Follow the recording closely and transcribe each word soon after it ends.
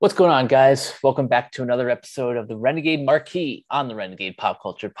What's going on, guys? Welcome back to another episode of the Renegade Marquee on the Renegade Pop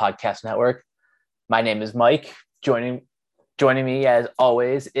Culture Podcast Network. My name is Mike. Joining me, as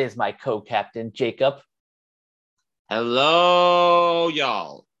always, is my co-captain, Jacob. Hello,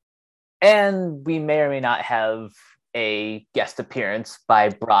 y'all. And we may or may not have a guest appearance by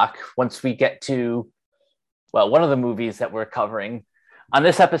Brock once we get to, one of the movies that we're covering. On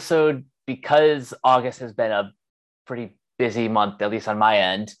this episode, because August has been a pretty busy month, at least on my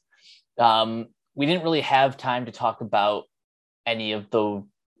end, we didn't really have time to talk about any of the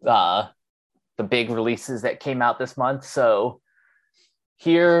big releases that came out this month. So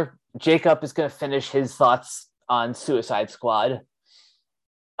here, Jacob is going to finish his thoughts on Suicide Squad.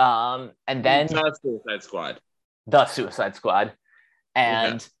 And then the Suicide Squad.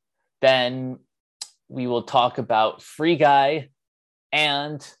 And then we will talk about Free Guy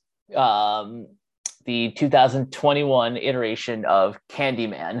and the 2021 iteration of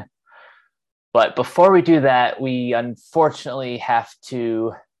Candyman. But before we do that, we unfortunately have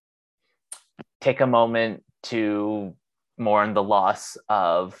to take a moment to mourn the loss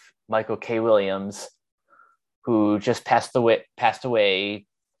of Michael K. Williams, who just passed away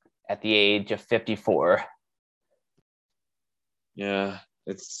at the age of 54. Yeah,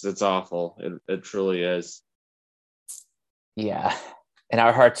 it's awful. It truly is. Yeah. And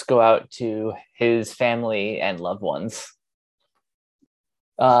our hearts go out to his family and loved ones.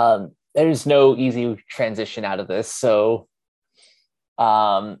 There's no easy transition out of this. So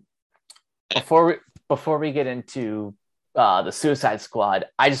before we get into the Suicide Squad,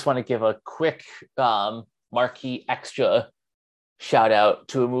 I just want to give a quick marquee extra shout out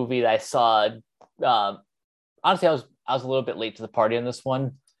to a movie that I saw. Honestly, I was a little bit late to the party on this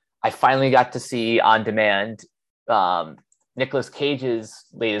one. I finally got to see on demand Nicolas Cage's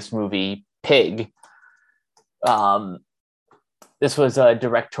latest movie, Pig. This was a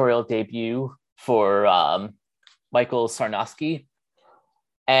directorial debut for Michael Sarnoski.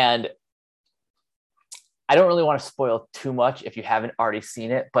 And I don't really want to spoil too much if you haven't already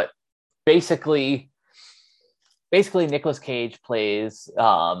seen it, but basically Nicolas Cage plays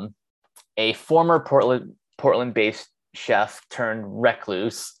a former Portland-based chef turned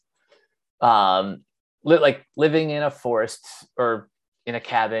recluse, living in a forest or in a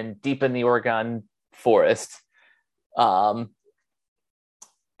cabin deep in the Oregon forest.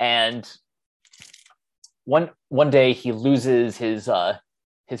 And one day he loses his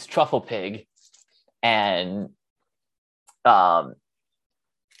truffle pig, and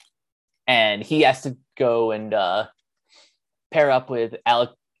he has to go and pair up with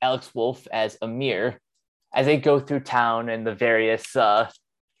Alex Wolff as Amir as they go through town and the various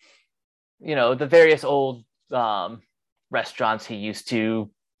old restaurants he used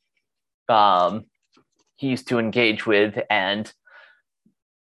to engage with. And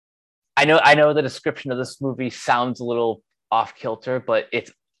I know the description of this movie sounds a little off kilter, but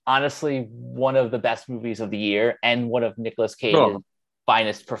it's honestly one of the best movies of the year and one of Nicolas Cage's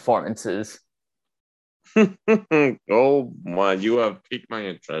finest performances. Oh my, you have piqued my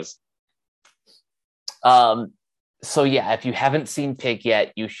interest. So yeah, if you haven't seen Pig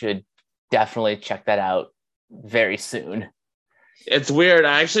yet, you should definitely check that out very soon. It's weird.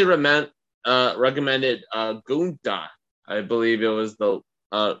 I actually recommended Goonda. I believe it was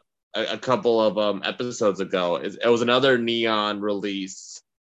a couple of episodes ago. It was another Neon release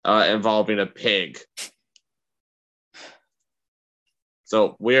involving a pig.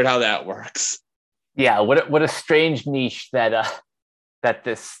 So weird how that works. Yeah, what a strange niche that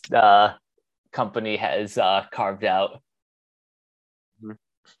this company has carved out.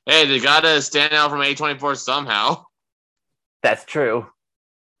 Hey, they gotta stand out from A24 somehow. That's true.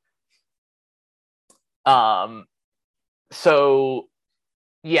 So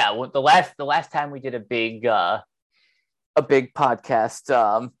yeah, the last time we did a big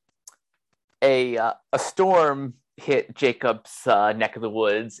podcast, a storm hit Jacob's neck of the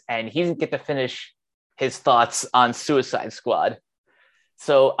woods, and he didn't get to finish his thoughts on Suicide Squad.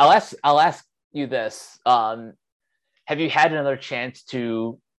 So I'll ask you this: have you had another chance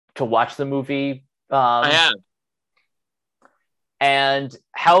to watch the movie? I have. And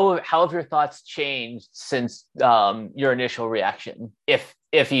how have your thoughts changed since your initial reaction, if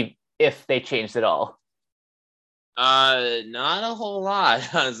they changed at all? Not a whole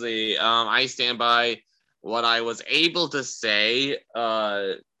lot, honestly. I stand by what I was able to say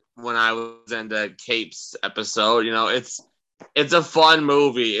when I was in the Capes episode. You know, it's a fun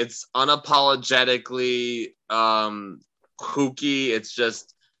movie. It's unapologetically kooky. It's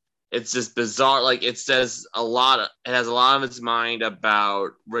just bizarre. Like, it has a lot of its mind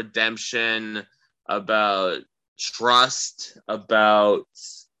about redemption, about trust, about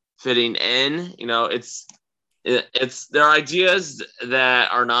fitting in. It's there are ideas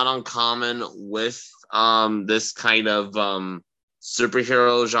that are not uncommon with this kind of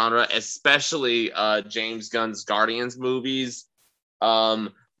superhero genre, especially James Gunn's Guardians movies.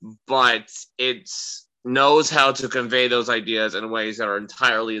 But it knows how to convey those ideas in ways that are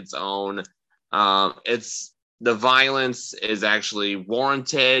entirely its own. It's the violence is actually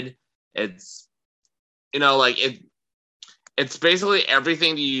warranted. It's it's basically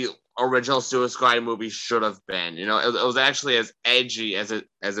everything the original Suicide Squad movie should have been. It was actually as edgy as it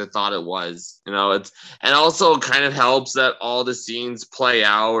thought it was. And also kind of helps that all the scenes play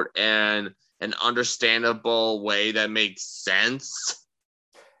out in an understandable way that makes sense.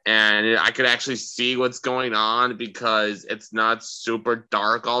 And I could actually see what's going on because it's not super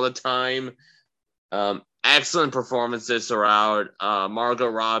dark all the time. Excellent performances throughout. Margot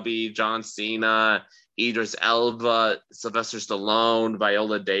Robbie, John Cena, Idris Elba, Sylvester Stallone,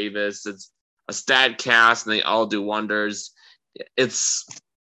 Viola Davis. It's a stat cast, and they all do wonders. It's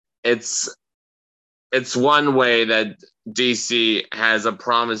one way that DC has a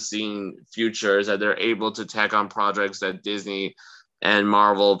promising future, is that they're able to tack on projects that Disney and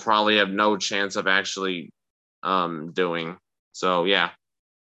Marvel probably have no chance of actually doing. So yeah.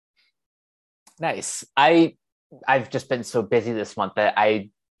 Nice. I've just been so busy this month that I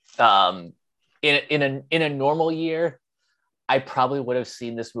in a normal year, I probably would have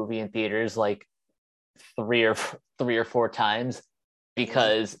seen this movie in theaters like three or four times,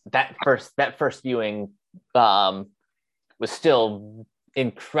 because that first viewing was still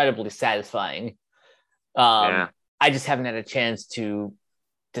incredibly satisfying. Yeah. I just haven't had a chance to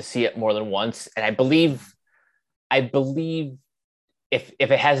see it more than once, and I believe if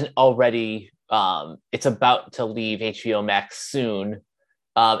it hasn't already, it's about to leave HBO Max soon.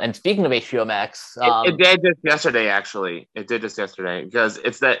 And speaking of HBO Max, it did just yesterday. Actually, it did just yesterday because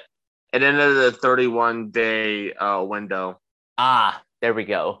it ended the 31-day window. There we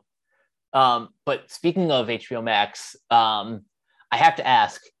go. But speaking of HBO Max, I have to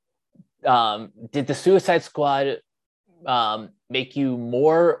ask, did the Suicide Squad make you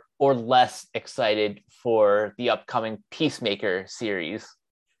more or less excited for the upcoming Peacemaker series?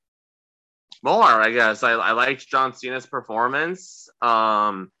 More, I guess. I liked John Cena's performance.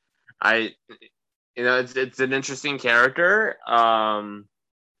 It's an interesting character.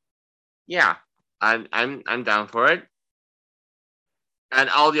 Yeah, I'm down for it. And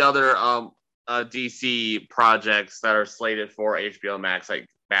all the other DC projects that are slated for HBO Max, like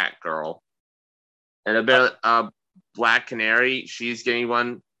Batgirl, and a bit of Black Canary. She's getting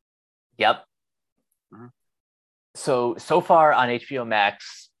one. Yep. Mm-hmm. So far on HBO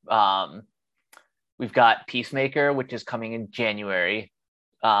Max, we've got Peacemaker, which is coming in January,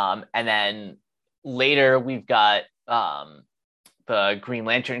 and then later we've got the Green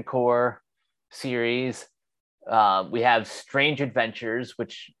Lantern Corps series. We have Strange Adventures,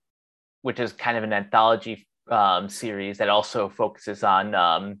 which is kind of an anthology series that also focuses on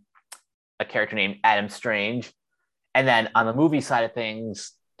a character named Adam Strange. And then on the movie side of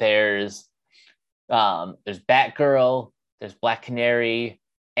things, there's Batgirl, there's Black Canary,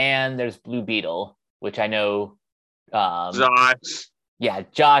 and there's Blue Beetle, which I know Josh. Yeah,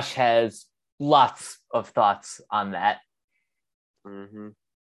 Josh has lots of thoughts on that. Mm-hmm.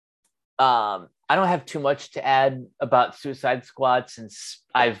 I don't have too much to add about Suicide Squad since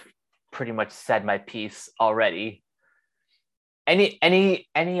I've pretty much said my piece already. Any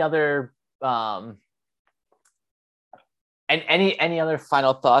other any other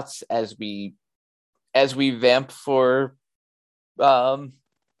final thoughts as we vamp for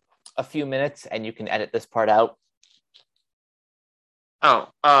a few minutes, and you can edit this part out? No,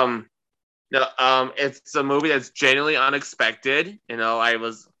 it's a movie that's genuinely unexpected. I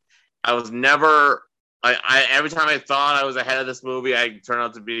was never. I every time I thought I was ahead of this movie, I turned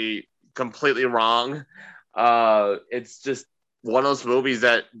out to be completely wrong. It's just one of those movies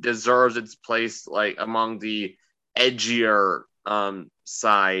that deserves its place, like among the edgier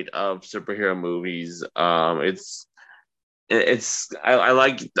side of superhero movies. I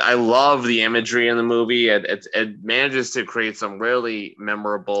love the imagery in the movie. It manages to create some really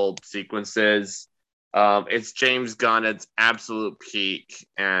memorable sequences. It's James Gunn at its absolute peak,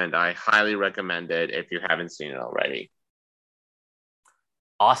 and I highly recommend it if you haven't seen it already.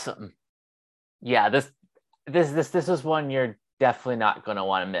 Awesome. Yeah, this is one you're definitely not going to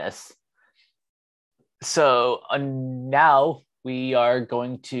want to miss. So now we are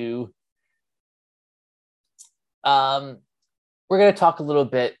going to we're going to talk a little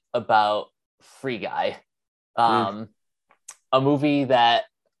bit about Free Guy, a movie that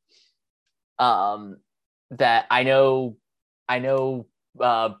that I know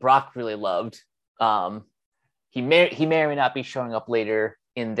Brock really loved. He may or may not be showing up later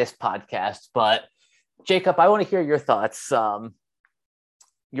in this podcast, but Jacob, I want to hear your thoughts.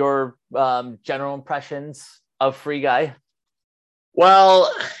 Your general impressions of Free Guy.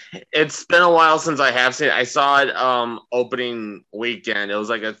 Well, it's been a while since I have seen it. I saw it opening weekend. It was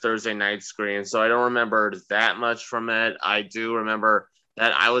like a Thursday night screen, so I don't remember that much from it. I do remember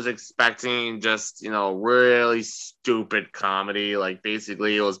that I was expecting just, really stupid comedy. Like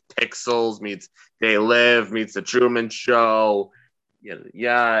basically it was Pixels meets They Live meets The Truman Show.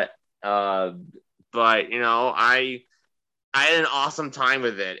 Yeah. But I had an awesome time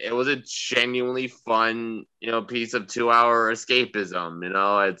with it. It was a genuinely fun, piece of 2 hour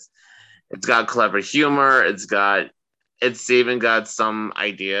escapism. It's got clever humor. It's even got some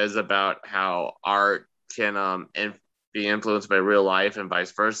ideas about how art can be influenced by real life and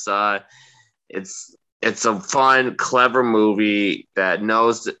vice versa. It's a fun, clever movie that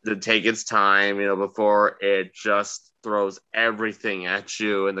knows to take its time, before it just throws everything at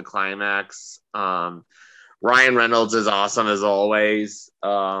you in the climax. Ryan Reynolds is awesome as always.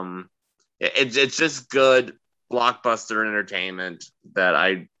 It's just good blockbuster entertainment that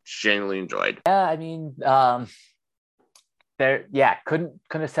I genuinely enjoyed. Yeah, I mean, couldn't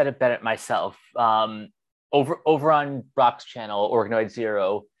have said it better myself. Over on Brock's channel, Organoid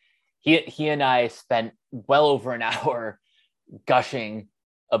Zero, he and I spent well over an hour gushing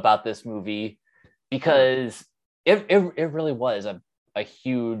about this movie because it really was a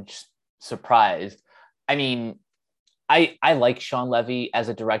huge surprise. I mean, I like Shawn Levy as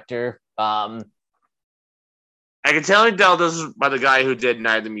a director. I can tell this is by the guy who did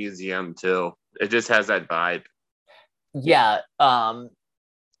Night at the Museum too. It just has that vibe. Yeah.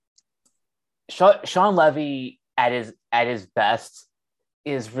 Shawn Levy at his best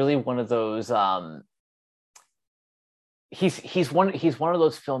is really one of those. He's one of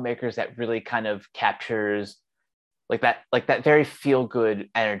those filmmakers that really kind of captures like that very feel good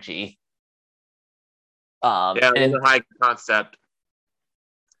energy. And a high concept.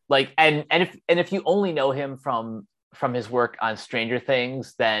 Like and if you only know him from his work on Stranger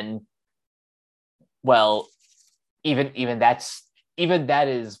Things, then well, even that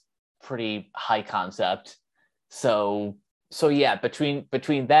is pretty high concept. So yeah,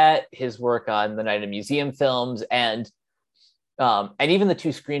 between that, his work on the Night of the Museum films, and even the two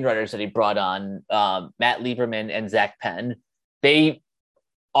screenwriters that he brought on, Matt Lieberman and Zach Penn, they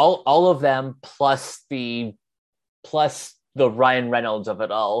all of them plus the Ryan Reynolds of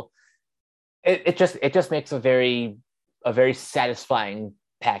it all, it just makes a very satisfying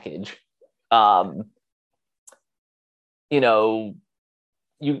package. You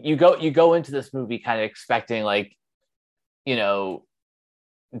go into this movie kind of expecting like,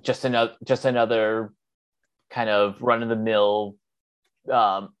 just another kind of run of the mill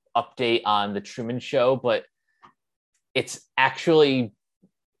update on the Truman Show, but it's actually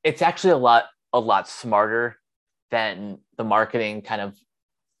a lot smarter than the marketing kind of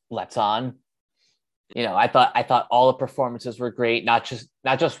lets on. I thought all the performances were great, not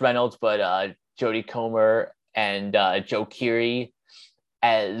just Reynolds, but Jodie Comer and Joe Keery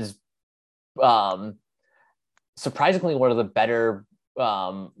as surprisingly one of the better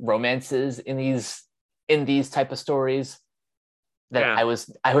romances in these type of stories that I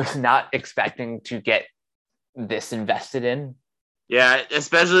was not expecting to get this invested in. Yeah,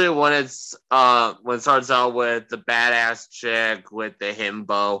 especially when it starts out with the badass chick with the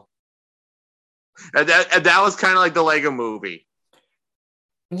himbo. And that was kind of like the Lego movie.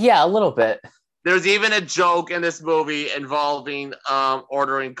 Yeah, a little bit. There's even a joke in this movie involving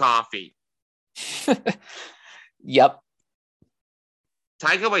ordering coffee. Yep.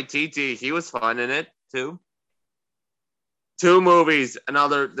 Taika Waititi, he was fun in it too. 2 movies.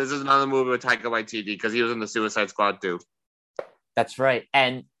 This is another movie with Taika Waititi because he was in the Suicide Squad too. That's right.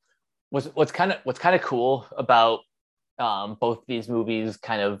 And what's kind of cool about both these movies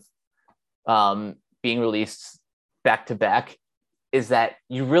kind of being released back to back is that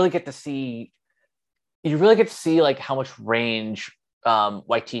you really get to see like how much range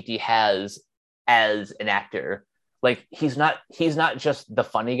Waititi has as an actor. Like he's not just the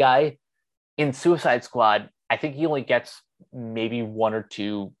funny guy. In Suicide Squad, I think he only gets maybe 1 or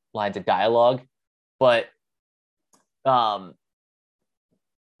 2 lines of dialogue, but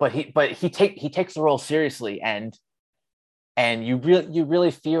he takes the role seriously, and you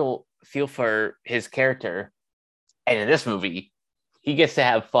really feel for his character. And in this movie, he gets to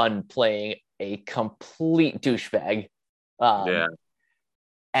have fun playing a complete douchebag. Yeah.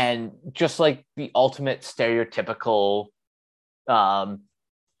 And just like the ultimate stereotypical, that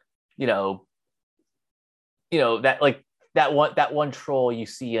like that one troll you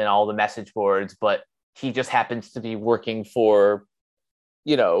see in all the message boards, but he just happens to be working for,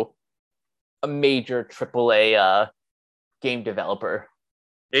 a major AAA game developer.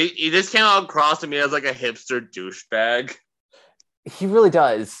 He just came across to me as like a hipster douchebag. He really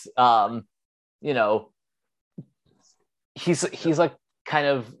does. You know, he's like kind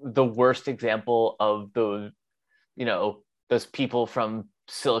of the worst example of those people from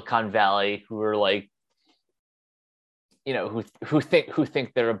Silicon Valley who are like, who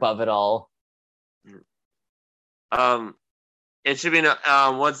think they're above it all. It should be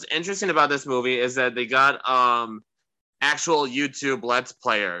what's interesting about this movie is that they got actual YouTube Let's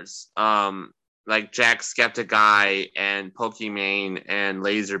Players, like Jacksepticeye and Pokimane and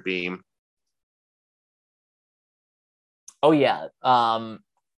Laserbeam. Oh yeah.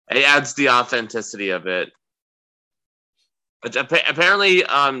 It adds the authenticity of it. But apparently,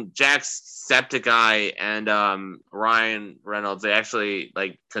 Jacksepticeye and Ryan Reynolds, they actually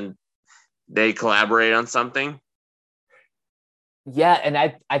they collaborate on something. Yeah, and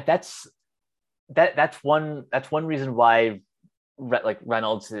I that's one reason why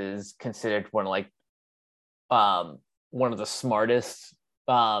Reynolds is considered one of the smartest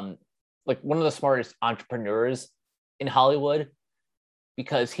entrepreneurs in Hollywood,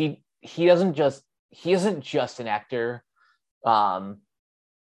 because he isn't just an actor.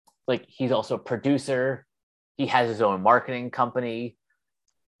 He's also a producer. He has his own marketing company.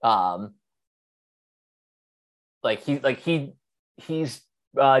 He's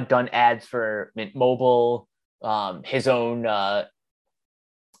done ads for Mint Mobile, his own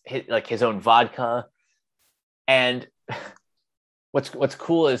vodka, and what's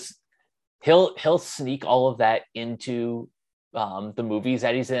cool is he'll sneak all of that into the movies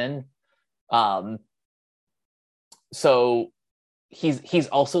that he's in. So he's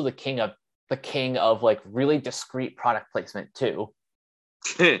also the king of like really discreet product placement too.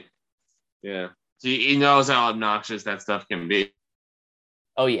 Yeah, he knows how obnoxious that stuff can be.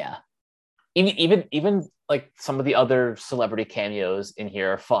 Oh yeah, even like some of the other celebrity cameos in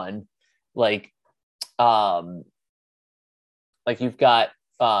here are fun. Like you've got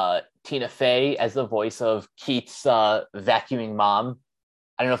Tina Fey as the voice of Keith's vacuuming mom.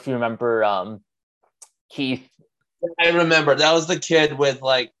 I don't know if you remember Keith. I remember that was the kid with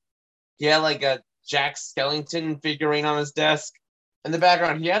he had a Jack Skellington figurine on his desk. In the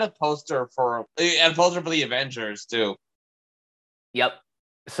background, he had a poster for the Avengers too. Yep.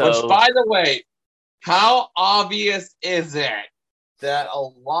 So, which, by the way, how obvious is it that a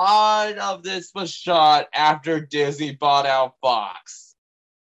lot of this was shot after Disney bought out Fox?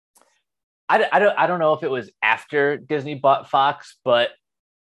 I don't know if it was after Disney bought Fox, but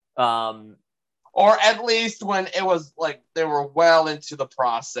or at least when it was they were well into the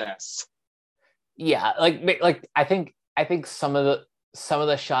process. Yeah, I think some of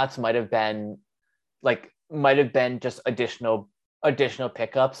the shots might have been just additional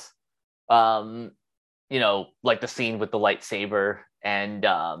pickups. Like the scene with the lightsaber and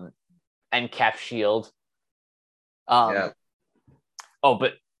Cap Shield. Yeah. Oh,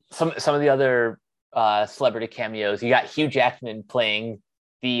 but some of the other celebrity cameos. You got Hugh Jackman playing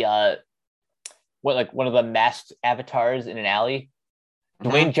the one of the masked avatars in an alley.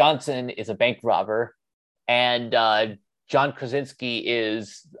 Mm-hmm. Dwayne Johnson is a bank robber, and John Krasinski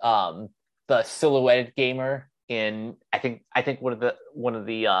is the silhouetted gamer in I think one of the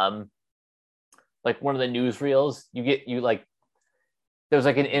newsreels. There's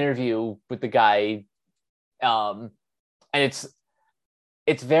an interview with the guy, and it's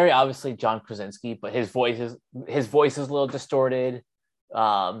very obviously John Krasinski, but his voice is a little distorted,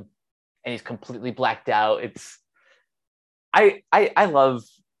 and he's completely blacked out. It's I love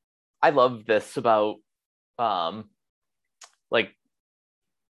this about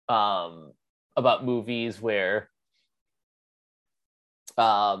about movies where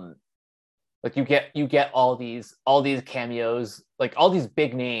you get all these cameos, all these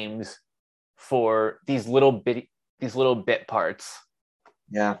big names for these little bit parts.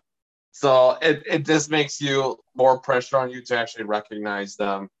 Yeah. So it just makes you more pressure on you to actually recognize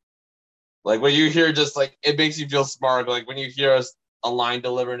them. When you hear it makes you feel smart. When you hear a line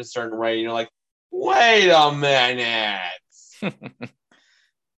delivered in a certain way, you're like, wait a minute.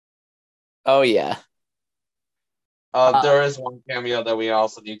 Oh yeah. There is one cameo that we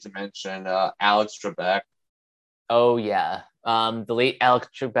also need to mention, Alex Trebek. Oh yeah. The late Alex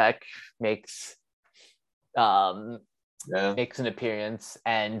Trebek makes an appearance,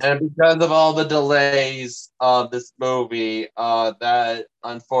 and because of all the delays of this movie, that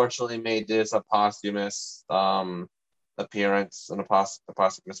unfortunately made this a posthumous appearance and a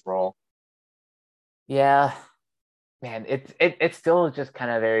posthumous role. Yeah, man, it's still just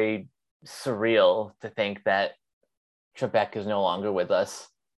kind of very surreal to think that Trebek is no longer with us.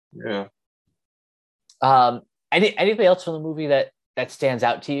 Yeah. Um, anything else from the movie that stands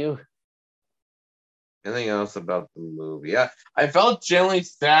out to you? Anything else about the movie? Yeah, I felt genuinely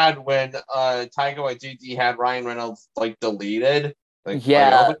sad when Taika Waititi had Ryan Reynolds like deleted. I was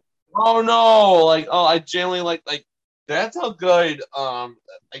Yeah, like, oh no! I genuinely like that's how good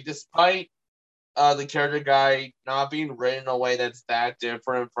like despite the character guy not being written in a way that's that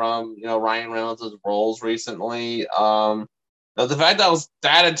different from Ryan Reynolds' roles recently. The fact that I was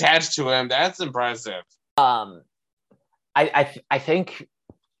that attached to him, that's impressive. um, I think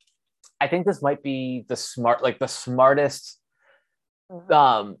this might be the smartest.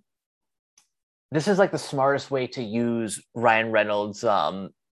 Um, this is like the smartest way to use Ryan Reynolds.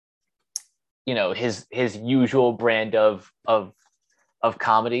 His usual brand of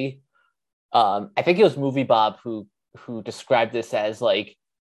comedy. I think it was Movie Bob who described this as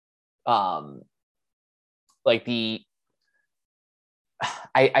um, like the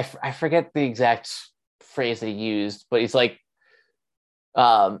I forget the exact phrase that he used, but he's like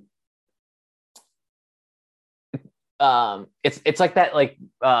um it's like that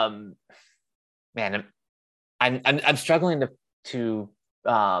man I'm struggling to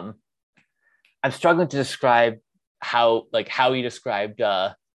um I'm struggling to describe how he described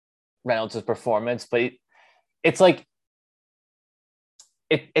Reynolds' performance, but it's like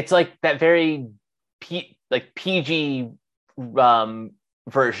it's like that very PG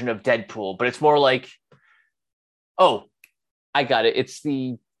version of Deadpool, but it's more like, oh, I got it. It's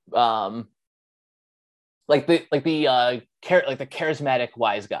the the charismatic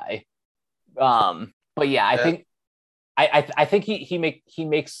wise guy. But yeah, I Yeah. think I think he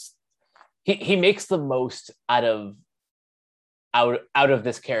makes the most out of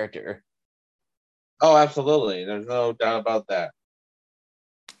this character. Oh, absolutely. There's no doubt about that.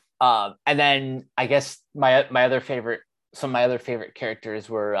 And then I guess my other favorite some of my other favorite characters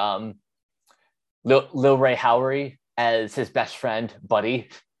were Lil Ray Howery as his best friend Buddy,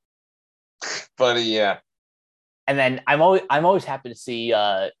 But yeah. and then I'm always happy to see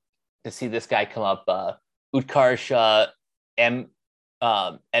this guy come up, Utkarsh M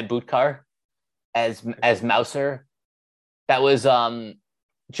Bhutkar as Mouser. That was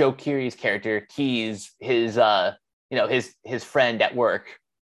Joe Keery's character, Keys, his friend at work.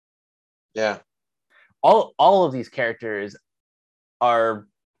 Yeah. All of these characters are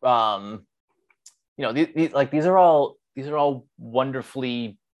these are all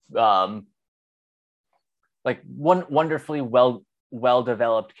wonderfully wonderfully well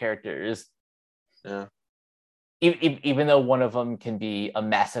developed characters. Yeah. Even though one of them can be a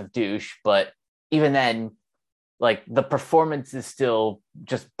massive douche, but even then, like, the performance is still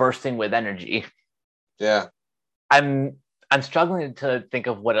just bursting with energy. Yeah. I'm I'm struggling to think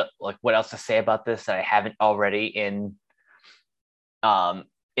of what else to say about this that I haven't already in our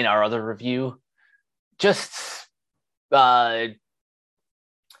other review. Just uh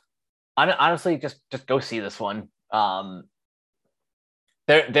honestly, just go see this one.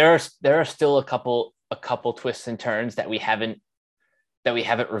 There are still a couple twists and turns that we haven't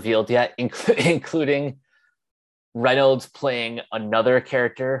revealed yet, including Reynolds playing another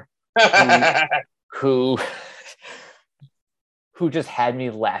character who who who just had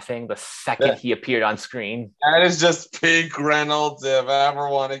me laughing the second that he appeared on screen. is just peak Reynolds if ever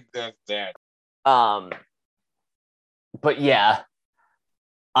one existed. Um, but yeah,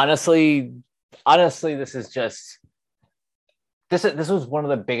 honestly, this is just this was one of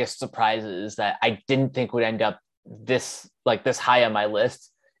the biggest surprises that I didn't think would end up this high on my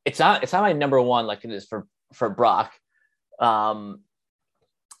list. It's not my number one like it is for Brock, um,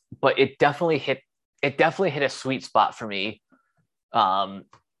 but it definitely hit a sweet spot for me, um,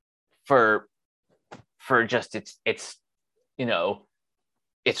 for just its you know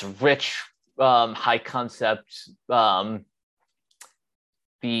its rich, high concept, the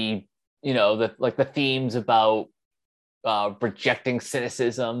the themes about rejecting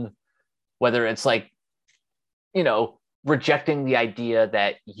cynicism, whether it's rejecting the idea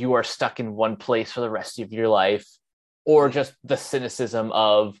that you are stuck in one place for the rest of your life, or just the cynicism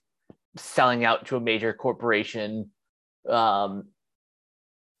of selling out to a major corporation, um,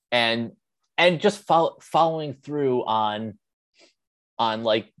 and just following through on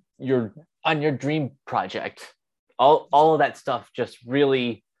like your dream project. All of that stuff just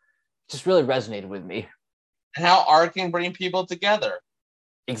really resonated with me. And how art can bring people together.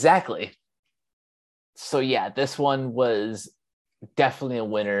 Exactly. So yeah, this one was definitely a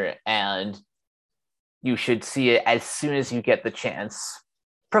winner, and you should see it as soon as you get the chance,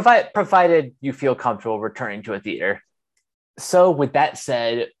 provided you feel comfortable returning to a theater. So with that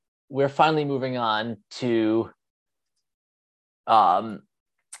said, we're finally moving on to um,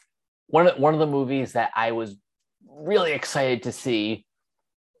 one of the movies that I was really excited to see,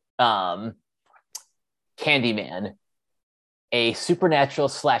 um, Candyman, a supernatural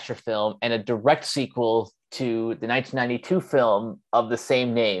slasher film and a direct sequel to the 1992 film of the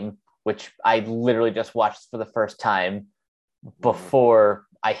same name, which I literally just watched for the first time before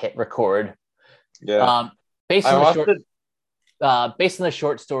I hit record. Yeah, Based I on the watched short, it. based on the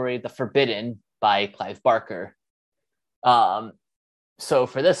short story "The Forbidden" by Clive Barker. Um, so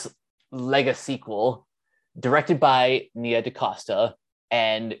for this Lega sequel, directed by Nia DaCosta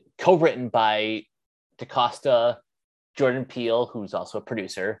and co-written by DaCosta, Jordan Peele, who's also a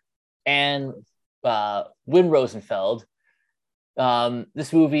producer, and Win Rosenfeld.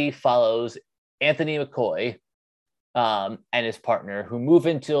 This movie follows Anthony McCoy and his partner, who move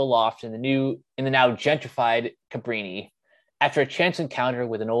into a loft in the now gentrified Cabrini after a chance encounter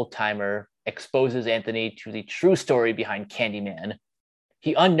with an old timer exposes Anthony to the true story behind Candyman.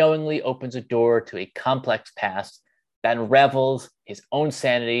 He unknowingly opens a door to a complex past that unravels his own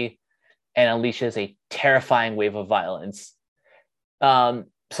sanity and unleashes a terrifying wave of violence.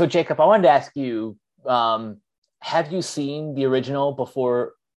 So, Jacob, I wanted to ask you: have you seen the original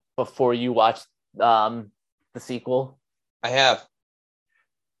before you watched the sequel? I have.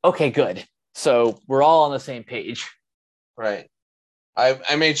 Okay, good. So we're all on the same page. Right.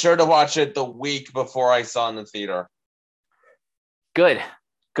 I made sure to watch it the week before I saw it in the theater. Good,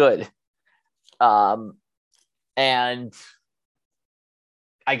 good. And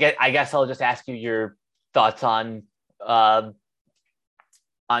I guess I'll just ask you your thoughts on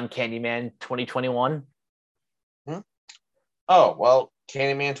Candyman 2021. Oh, well,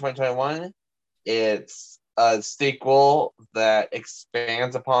 Candyman 2021, it's a sequel that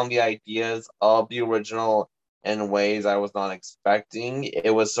expands upon the ideas of the original in ways I was not expecting.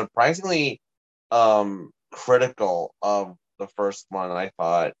 It was surprisingly critical of the first one, I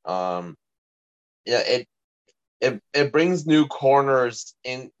thought. Yeah, it brings new corners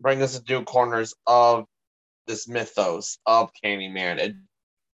brings us to new corners of this mythos of Candyman. It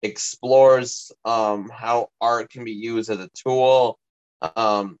explores how art can be used as a tool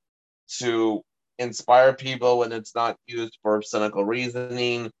um, to inspire people when it's not used for cynical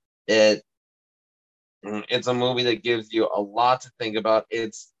reasoning. It's a movie that gives you a lot to think about.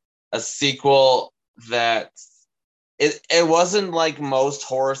 It's a sequel that it wasn't like most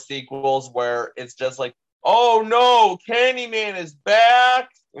horror sequels where it's just like, oh no, Candyman is back.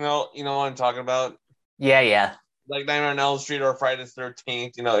 You know what I'm talking about? Yeah, yeah. Like Nightmare on Elm Street or Friday the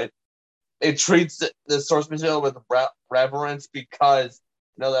 13th. It treats the source material with reverence because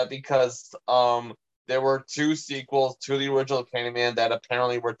there were two sequels to the original Candyman that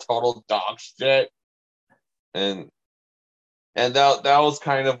apparently were total dog shit, and that was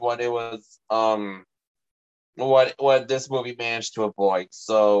kind of what it was what this movie managed to avoid.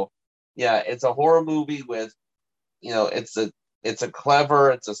 So yeah, it's a horror movie with it's a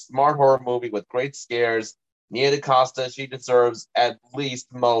smart horror movie with great scares. Nia DaCosta, she deserves at least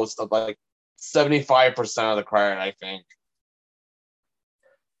most of like 75% of the credit, I think.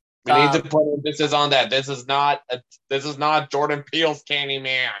 We need to put emphasis on that. This is not Jordan Peele's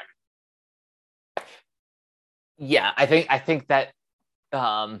Candyman. Yeah, I think that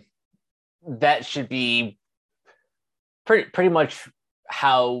that should be pretty much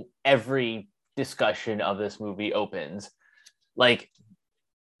how every discussion of this movie opens. Like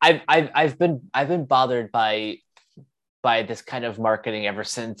I've been bothered by this kind of marketing ever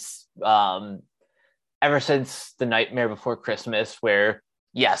since The Nightmare Before Christmas, where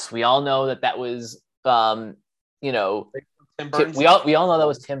yes, we all know that was you know we all know that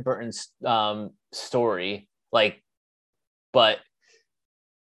was Tim Burton's story, like, but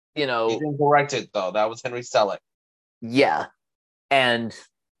he didn't direct it though. That was Henry Selick. Yeah, and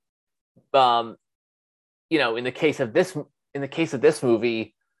um in the case of this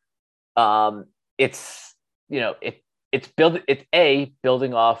movie, it's it's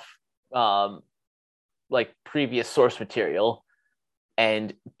building off like previous source material,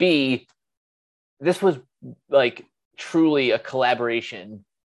 and B, this was like truly a collaboration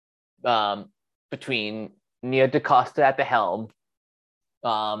between Nia DaCosta at the helm,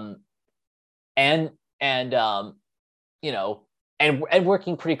 um and and you know and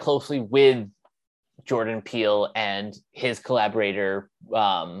working pretty closely with Jordan Peele and his collaborator,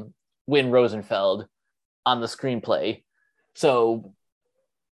 Win Rosenfeld, on the screenplay. So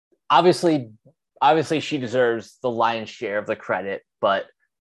obviously, obviously she deserves the lion's share of the credit,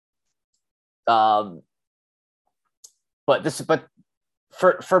 um, but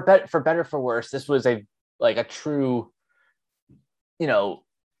for better for worse, this was a true you know,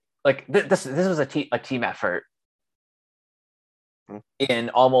 like this was a team effort in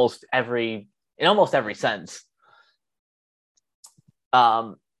almost every sense.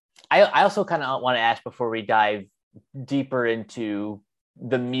 Um, I also kind of want to ask before we dive deeper into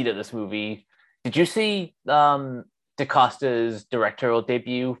the meat of this movie. Did you see DaCosta's directorial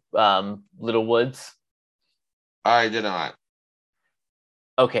debut, Little Woods? I did not.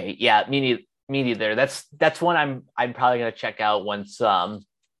 Okay, yeah, me neither. That's one I'm probably gonna check out once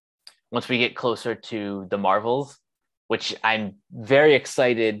we get closer to the Marvels, which I'm very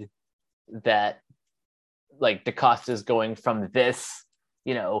excited that like DaCosta is going from this,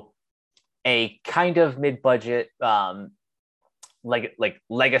 you know, a kind of mid-budget like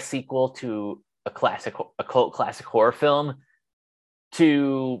a sequel to a cult classic horror film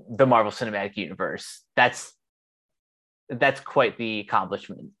to the Marvel Cinematic Universe. That's quite the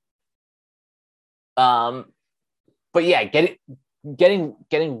accomplishment. Um, but yeah, getting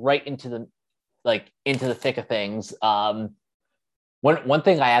right into the thick of things. One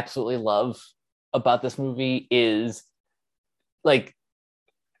thing I absolutely love about this movie is like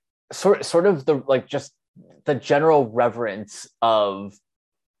sort of the like just the general reverence of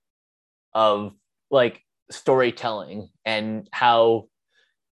like storytelling and how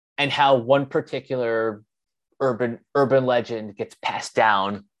one particular urban legend gets passed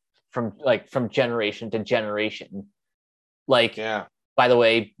down from generation to generation. Like, Yeah. by the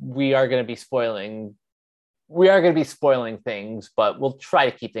way, we are going to be spoiling things, but we'll try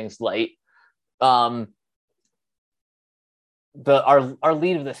to keep things light. Our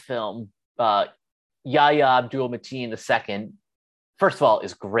lead of this film, Yahya Abdul Mateen II, first of all,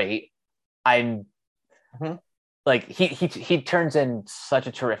 is great. I'm like he turns in such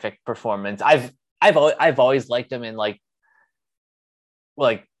a terrific performance. I've always liked him in like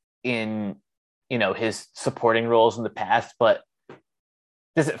in his supporting roles in the past, but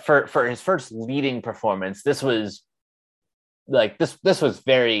this for his first leading performance, this was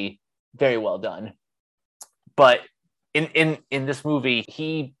very, very well done. But in this movie,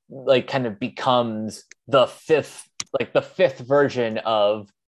 he like kind of becomes the fifth version of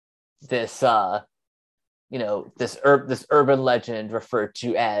this this urban legend referred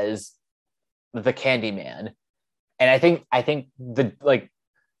to as the Candyman. And I think the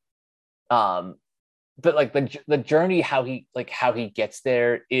but like the journey how he gets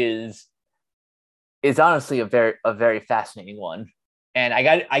there is honestly a very fascinating one. And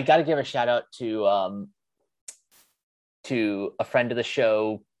I got to give a shout out to a friend of the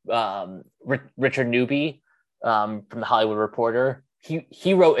show, Richard Newby, from the Hollywood Reporter.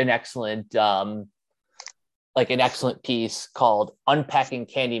 He wrote an excellent piece called "Unpacking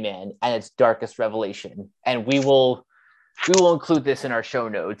Candyman and Its Darkest Revelation," and we will include this in our show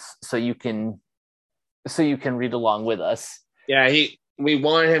notes so you can read along with us. Yeah, we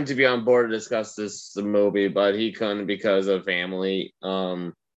wanted him to be on board to discuss the movie, but he couldn't because of family.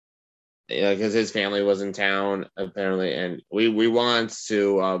 Because his family was in town apparently, and we want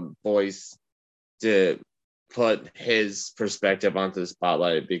to voice to put his perspective onto the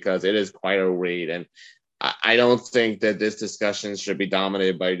spotlight because it is quite a read, and I don't think that this discussion should be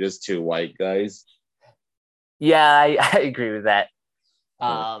dominated by just two white guys. Yeah, I agree with that.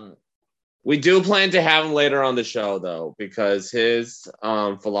 We do plan to have him later on the show, though, because his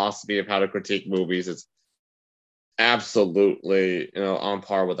philosophy of how to critique movies is absolutely, on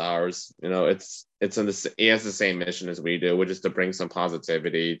par with ours. He has the same mission as we do, which is to bring some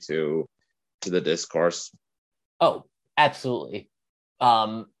positivity to the discourse. Oh, absolutely.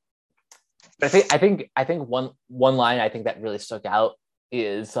 But I think one line I think that really stuck out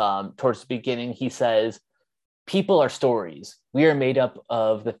is towards the beginning. He says, "People are stories. We are made up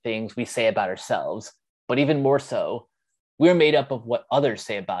of the things we say about ourselves, but even more so, we are made up of what others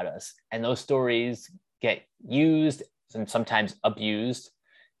say about us. And those stories get used and sometimes abused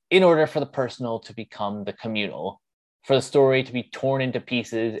in order for the personal to become the communal, for the story to be torn into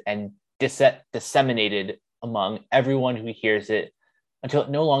pieces and disseminated among everyone who hears it until it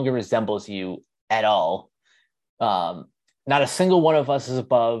no longer resembles you at all. Not a single one of us is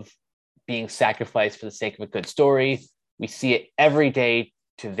above being sacrificed for the sake of a good story. We see it every day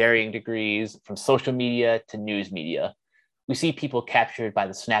to varying degrees, from social media to news media. We see people captured by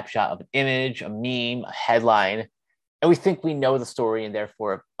the snapshot of an image, a meme, a headline, and we think we know the story and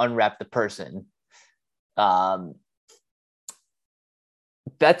therefore unwrap the person."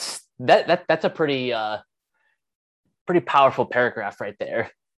 That's a pretty powerful paragraph right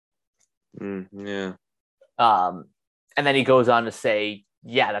there. Yeah. And then he goes on to say,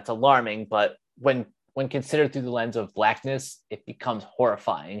 yeah, that's alarming, but when considered through the lens of blackness, it becomes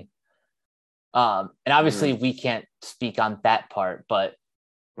horrifying. And obviously we can't speak on that part, but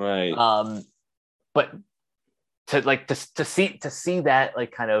right. But to see that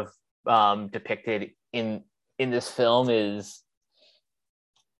like kind of depicted in this film is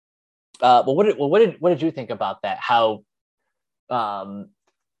what did you think about that? How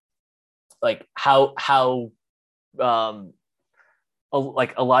like how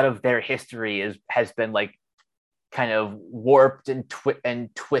like a lot of their history has been like kind of warped and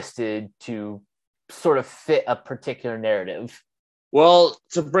twisted to sort of fit a particular narrative. Well,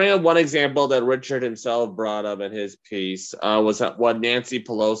 to bring up one example that Richard himself brought up in his piece was what Nancy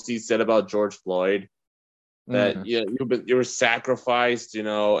Pelosi said about George Floyd. That you were sacrificed,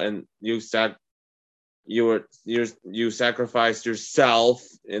 and you sacrificed yourself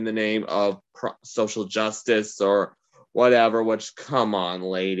in the name of social justice or whatever. Which, come on,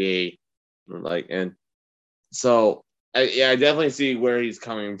 lady, like, and so I definitely see where he's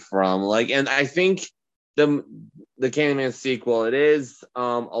coming from. Like, and I think the Candyman sequel, it is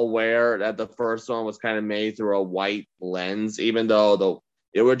aware that the first one was kind of made through a white lens, even though the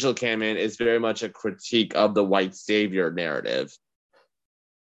original Candyman is very much a critique of the white savior narrative.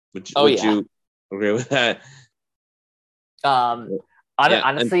 Would you agree with that?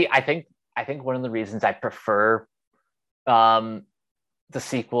 Honestly, I think one of the reasons I prefer the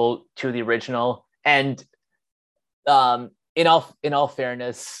sequel to the original, and in all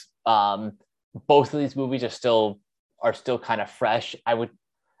fairness, both of these movies are still kind of fresh. I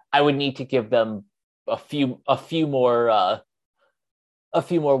would need to give them a few more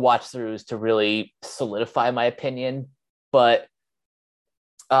watch throughs to really solidify my opinion. But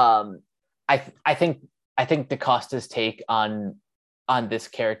I think DaCosta's take on this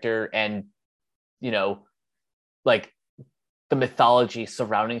character and like the mythology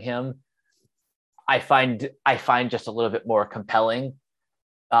surrounding him, I find just a little bit more compelling.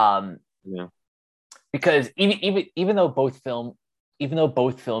 Because even though both films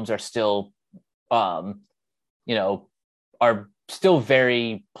are still are still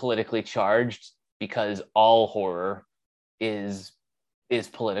very politically charged, because all horror is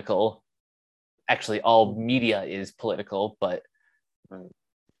political. Actually, all media is political, but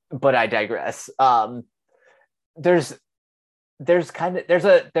I digress. There's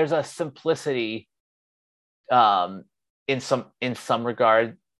a simplicity in some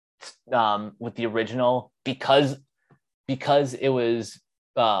regard with the original, because it was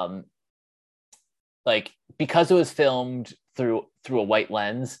because it was filmed through a white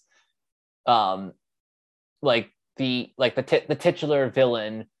lens. Like the titular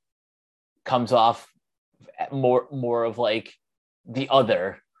villain comes off more of like the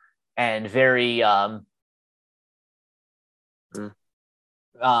other, and very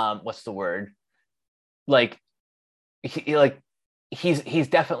what's the word, like he's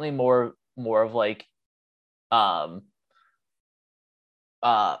definitely more of like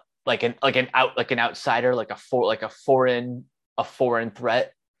like an outsider, like a foreign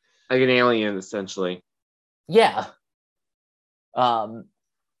threat, like an alien, essentially. Yeah. And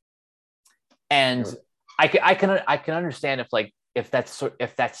I can understand if that's sort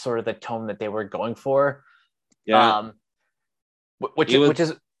of the tone that they were going for. Yeah. Which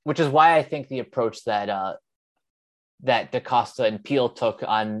is why I think the approach that DaCosta and Peele took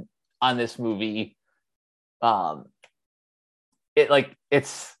on this movie, I think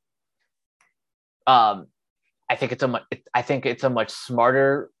it's a much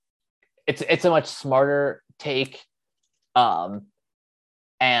smarter take, and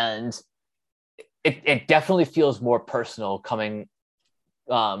it definitely feels more personal coming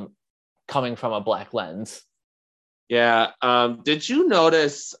from a black lens. Yeah. Did you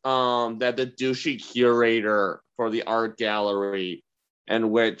notice that the douchey curator for the art gallery, in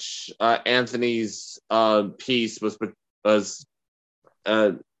which Anthony's piece was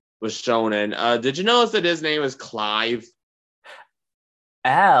shown in? Did you notice that his name is Clive?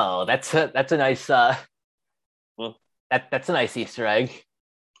 Oh, that's a nice that's a nice Easter egg.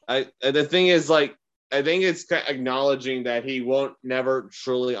 The thing is, like, I think it's acknowledging that he won't never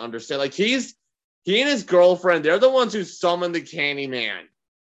truly understand. Like, he and his girlfriend, they're the ones who summoned the Candyman.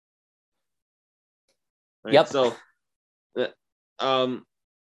 Right? Yep. So, and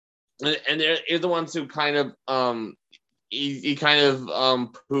they're the ones who kind of he kind of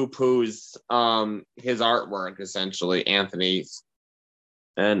poo-poos his artwork, essentially, Anthony's,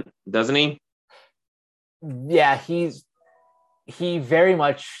 and doesn't he? Yeah, he very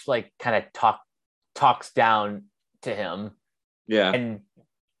much like kind of talks down to him. Yeah. And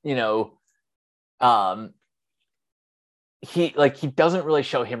he doesn't really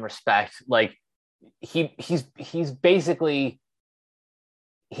show him respect. Like he's basically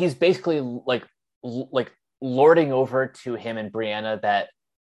he's basically like lording over to him and Brianna that,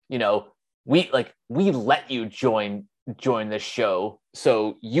 you know, we let you join the show,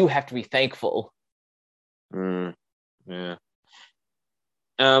 so you have to be thankful. Yeah.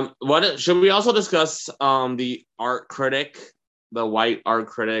 What should we also discuss? The art critic, the white art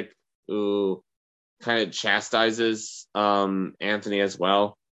critic, who kind of chastises Anthony as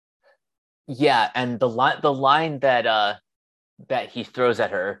well. Yeah, and the line that he throws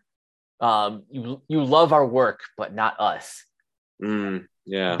at her, you love our work, but not us.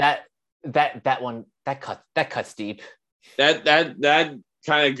 Yeah. That one that cuts deep. That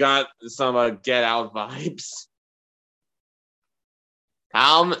kind of got some Get Out vibes.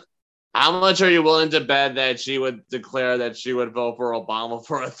 How much are you willing to bet that she would declare that she would vote for Obama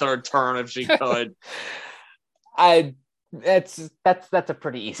for a third term if she could? That's a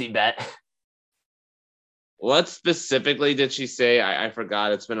pretty easy bet. What specifically did she say? I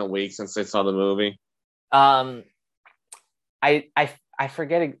forgot. It's been a week since I saw the movie. I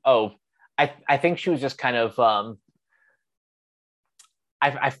forget. Oh, I think she was just kind of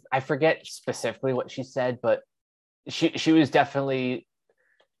I forget specifically what she said, but she was definitely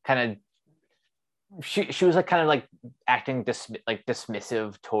kind of she was like kind of like acting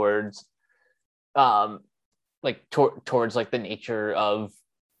dismissive towards towards like the nature of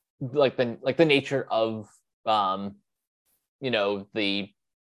the nature of you know, the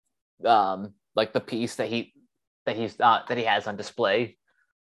like the piece that he has on display.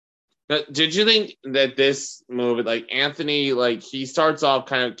 But did you think that this movie, like Anthony, like he starts off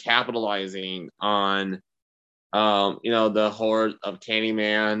kind of capitalizing on you know, the horde of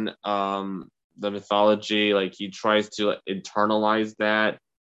Candyman, the mythology, like he tries to internalize that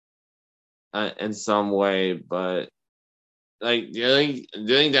in some way, but like do you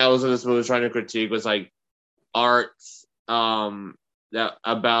think that was what this movie was trying to critique, was like art that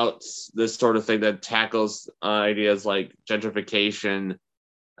about this sort of thing that tackles ideas like gentrification,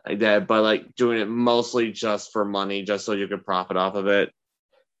 like that, but like doing it mostly just for money, just so you could profit off of it?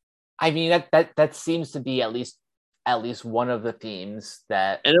 I mean, that seems to be at least one of the themes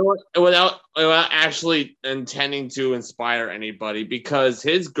that, And without actually intending to inspire anybody, because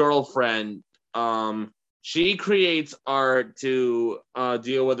his girlfriend, she creates art to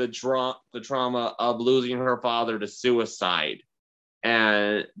deal with the trauma of losing her father to suicide,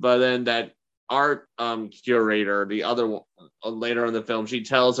 but then that art curator, the other one, later in the film, she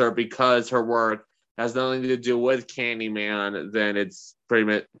tells her because her work has nothing to do with Candyman, then it's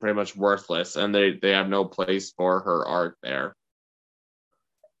pretty much worthless, and they have no place for her art there.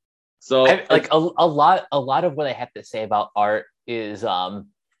 So like a lot of what I have to say about art is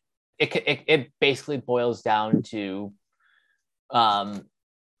it basically boils down to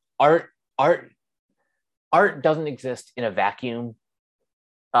art doesn't exist in a vacuum.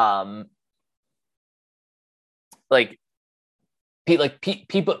 Like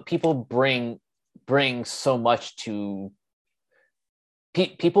people bring so much to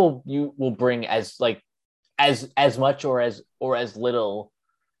people. You will bring as much or as little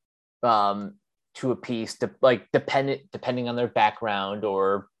to a piece, depending on their background.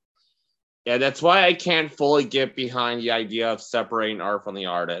 Or yeah, that's why I can't fully get behind the idea of separating art from the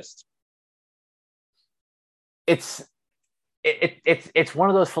artist. It's one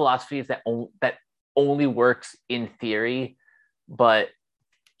of those philosophies that only works in theory, but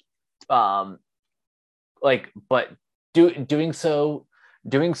doing so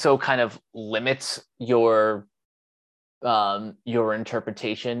kind of limits your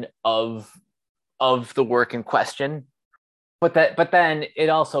interpretation of the work in question. But then it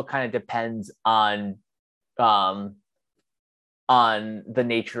also kind of depends on the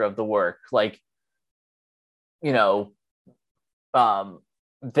nature of the work. Like, you know,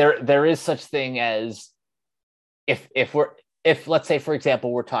 there is such thing as, if let's say, for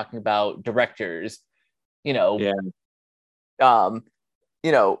example, we're talking about directors, you know,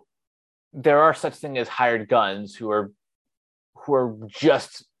 you know, there are such thing as hired guns who are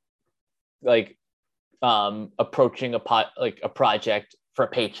just like approaching a project for a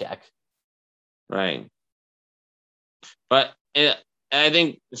paycheck. Right. But I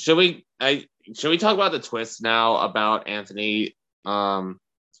think should we talk about the twist now about Anthony,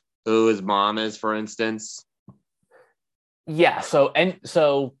 who his mom is, for instance? Yeah. So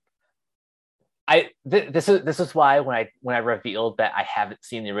this is why when I revealed that I haven't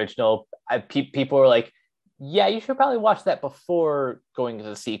seen the original, people were like, yeah, you should probably watch that before going to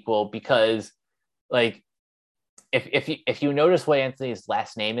the sequel, because like if you notice what Anthony's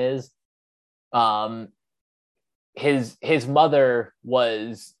last name is, his mother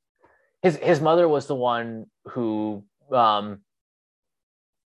was the one who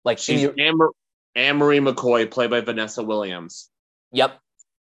Like she's Anne-Marie McCoy, played by Vanessa Williams. Yep.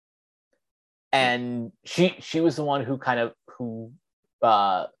 And she was the one who kind of who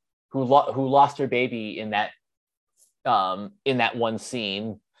lost her baby in that one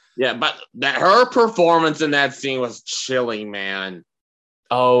scene. Yeah, but her performance in that scene was chilling, man.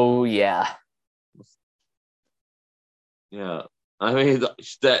 Oh yeah. Yeah, I mean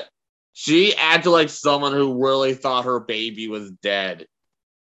that she acted like someone who really thought her baby was dead,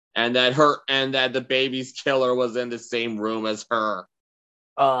 and that the baby's killer was in the same room as her.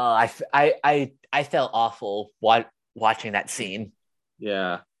 I felt awful watching that scene.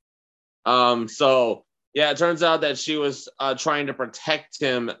 Yeah. So yeah, it turns out that she was trying to protect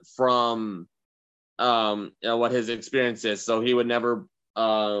him from what his experience is, so he would never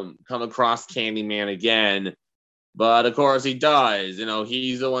come across Candyman again. But of course he does.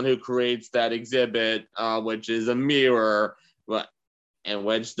 He's the one who creates that exhibit, which is a mirror, in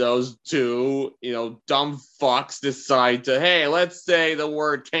which those two, dumb fucks decide to, hey, let's say the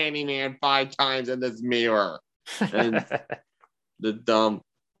word Candyman 5 times in this mirror. And the dumb,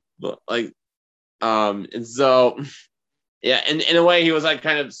 and so, yeah, in a way he was like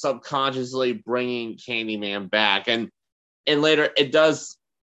kind of subconsciously bringing Candyman back. And later it does,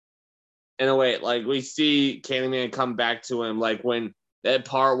 in a way, like we see Candyman come back to him, like when that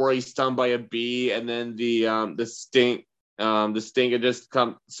part where he's stung by a bee and then the stink it just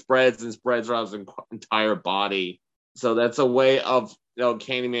spreads around his entire body. So that's a way of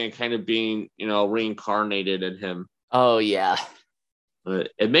Candyman kind of being reincarnated in him. Oh yeah.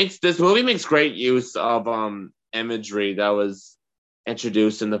 This movie makes great use of imagery that was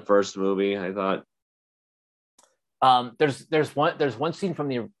introduced in the first movie, I thought. There's one scene from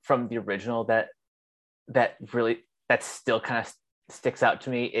the original that still kind of sticks out to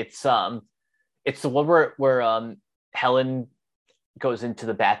me. It's the one where Helen goes into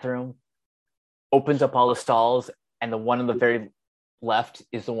the bathroom, opens up all the stalls, and the one on the very left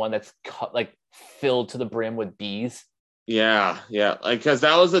is the one that's filled to the brim with bees. Yeah, because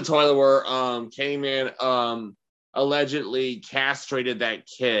that was the toilet where Candyman allegedly castrated that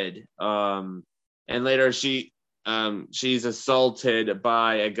kid, and later she's assaulted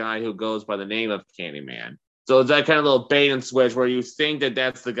by a guy who goes by the name of Candyman. So it's that kind of little bait and switch where you think that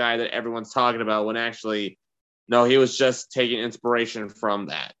that's the guy that everyone's talking about, when actually, no, he was just taking inspiration from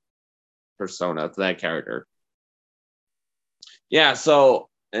that persona, that character. Yeah, so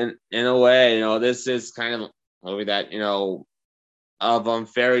in a way, this is kind of a movie that, of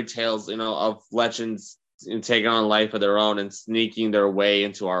fairy tales, of legends taking on life of their own and sneaking their way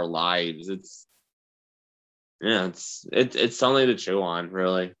into our lives. It's something to chew on,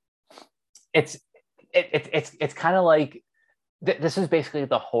 really. It's kind of like this is basically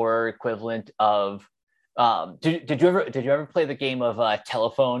the horror equivalent of did you ever play the game of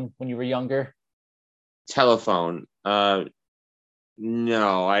Telephone when you were younger? Telephone?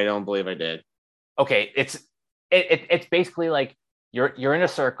 No, I don't believe I did. Okay, it's basically like you're in a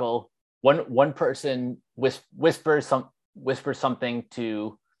circle. One person whispers something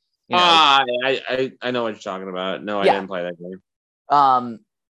to. I know what you're talking about. No, yeah. I didn't play that game.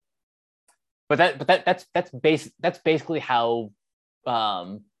 But that's basically how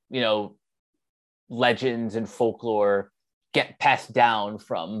legends and folklore get passed down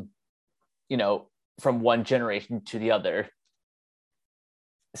from one generation to the other.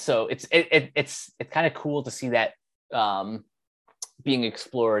 So it's kind of cool to see that being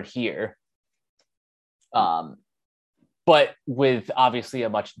explored here, but with obviously a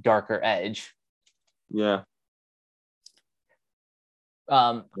much darker edge. Yeah.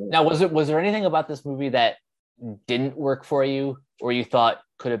 Now, was there anything about this movie that didn't work for you, or you thought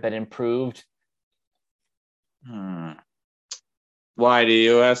could have been improved? Why do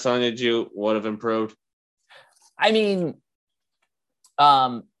you have something that you would have improved? I mean,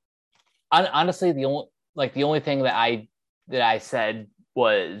 honestly, the only thing that I said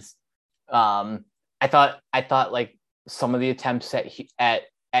was, I thought like some of the attempts at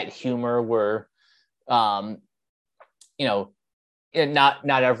humor were, not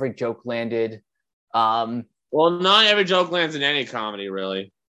every joke landed. Well, not every joke lands in any comedy,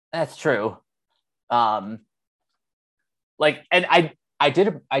 really. That's true. And I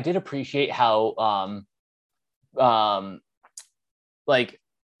did appreciate how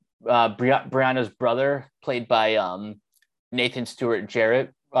Brianna's brother, played by Nathan Stewart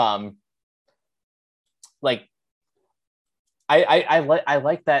Jarrett, I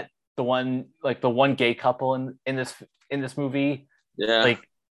like that the one gay couple in this movie. Yeah. Like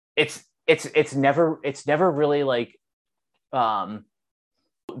it's never really like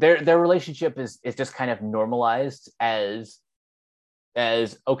their relationship is just kind of normalized as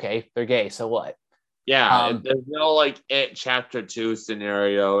as okay, they're gay, so what? Yeah, there's no like It Chapter 2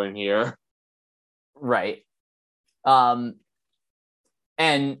 scenario in here. Right. Um,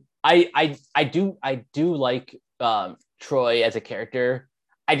 and I do like Troy as a character.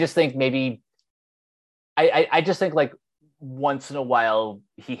 I just think maybe I just think like once in a while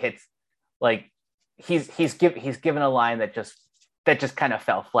he hits like he's given a line that just kind of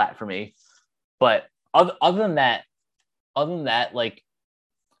fell flat for me. But other than that, like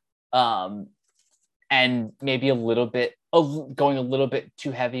um and maybe a little bit going a little bit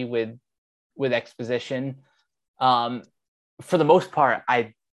too heavy with exposition. Um, for the most part,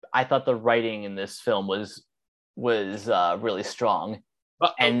 I thought the writing in this film was really strong.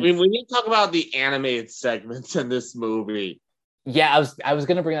 But And we need to talk about the animated segments in this movie. yeah, I was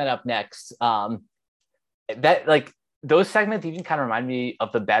gonna bring that up next. That like those segments even kind of remind me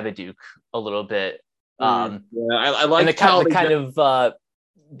of the Babadook a little bit. Yeah, I And like how the kind of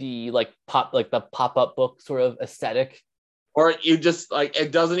the like the pop up book sort of aesthetic. or you just like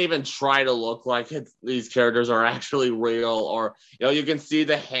it doesn't even try to look like these characters are actually real, or you can see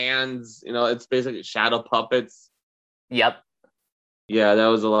the hands. It's basically shadow puppets. Yep. Yeah, that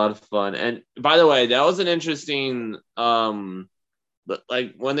was a lot of fun. And by the way, that was an interesting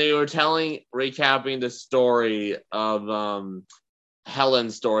like when they were recapping the story of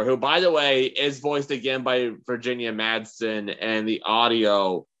Helen's story, who by the way is voiced again by Virginia Madsen, and the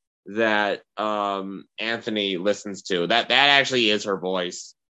audio that Anthony listens to, that actually is her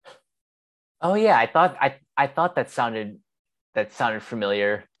voice. Oh yeah, I thought that sounded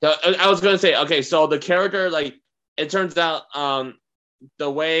familiar. So, I was gonna say, okay, so the character, like, it turns out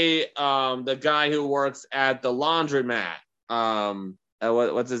the way the guy who works at the laundromat,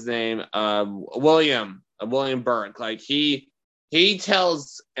 what's his name, William Burke, like he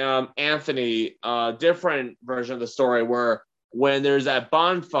tells Anthony a different version of the story, where when there's that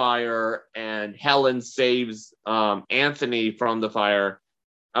bonfire and Helen saves Anthony from the fire,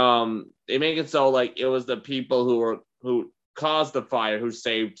 they make it so like it was the people who caused the fire who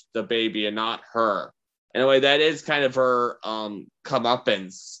saved the baby and not her. In a way, that is kind of her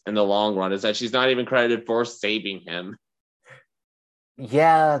comeuppance in the long run, is that she's not even credited for saving him.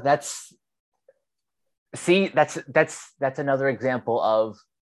 Yeah, that's another example of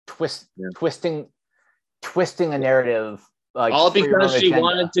twisting a narrative like All for your because own she agenda.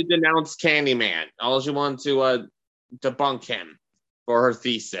 wanted to denounce Candyman. All she wanted to debunk him for her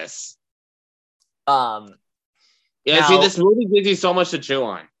thesis. Um, Yeah, see, now, this movie gives you so much to chew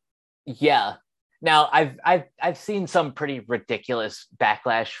on. yeah. Now, I've seen some pretty ridiculous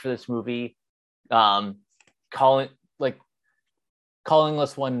backlash for this movie, um, calling like calling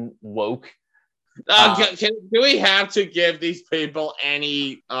this one woke. Do we have to give these people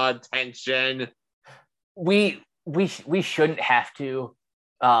any attention? We shouldn't have to.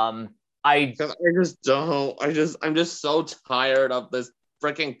 I just don't. I'm just so tired of this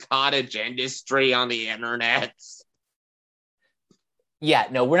freaking cottage industry on the internet. Yeah,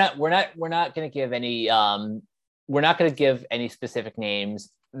 no, we're not going to give any we're not going to give any specific names.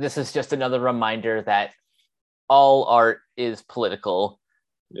 This is just another reminder that all art is political.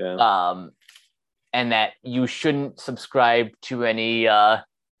 Yeah. And that you shouldn't subscribe to any bad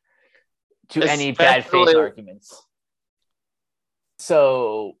faith arguments.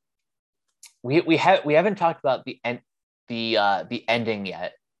 So we haven't talked about the ending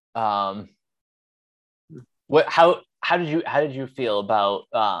yet. How did you feel about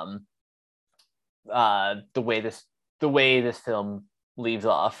the way this film leaves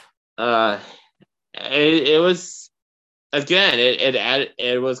off? It was, again,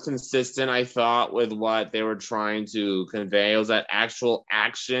 it was consistent, I thought, with what they were trying to convey. It was that actual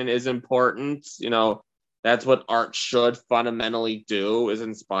action is important. That's what art should fundamentally do, is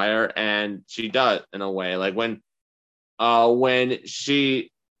inspire, and she does in a way. Like when Brianna,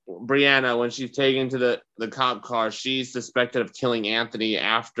 when she's taken to the cop car, she's suspected of killing Anthony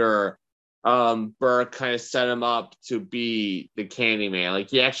after Burke kind of set him up to be the Candyman. Like,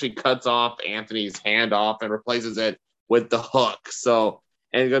 he actually cuts off Anthony's hand off and replaces it with the hook. So,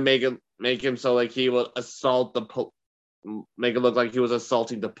 and gonna make him so like he will make it look like he was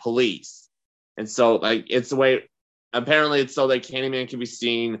assaulting the police. And so, like, it's the way, apparently it's so that Candyman can be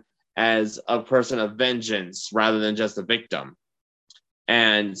seen as a person of vengeance rather than just a victim.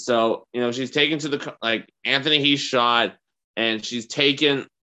 And so, she's taken to Anthony, he's shot, and she's taken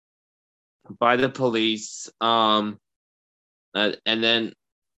by the police. And then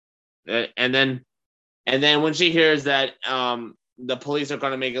when she hears that the police are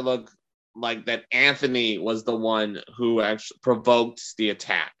going to make it look like that Anthony was the one who actually provoked the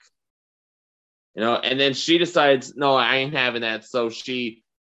attack. And then she decides, no, I ain't having that. So she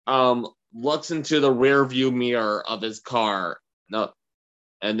looks into the rear view mirror of his car. No,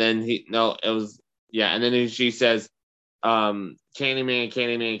 and then and then she says, Candyman,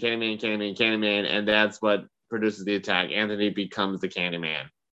 Candyman, Candyman, Candyman, Candyman, and that's what produces the attack. Anthony becomes the Candyman.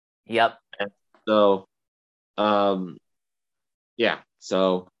 Yep. And so,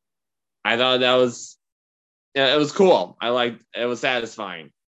 so I thought that was, it was cool. It was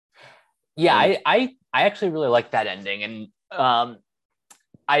satisfying. Yeah, I actually really like that ending, and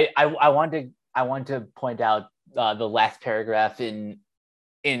I wanted to point out the last paragraph in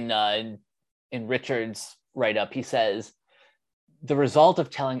Richard's write up. He says the result of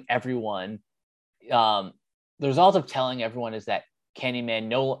telling everyone is that Candyman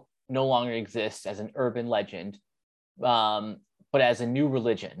no longer exists as an urban legend, but as a new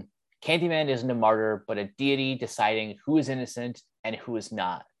religion. Candyman isn't a martyr, but a deity deciding who is innocent and who is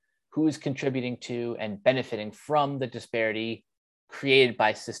not, who is contributing to and benefiting from the disparity created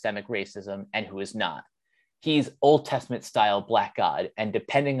by systemic racism and who is not. He's Old Testament style Black God, and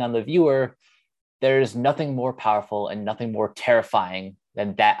depending on the viewer, there's nothing more powerful and nothing more terrifying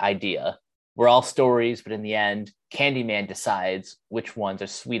than that idea. We're all stories, but in the end, Candyman decides which ones are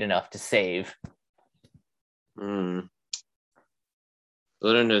sweet enough to save. Couldn't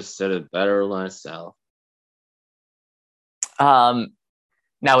have said it better myself. Now,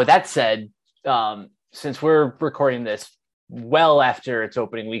 with that said, since we're recording this well after its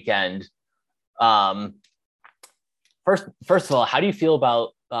opening weekend, first of all, how do you feel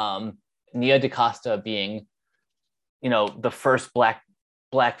about Nia DaCosta being, the first black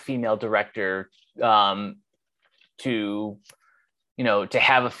female director to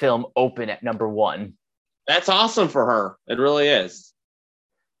have a film open at number one? That's awesome for her. It really is.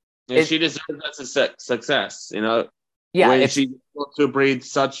 And she deserves that success, Yeah, when she's able to breathe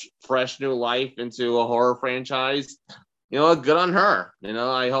such fresh new life into a horror franchise. Good on her.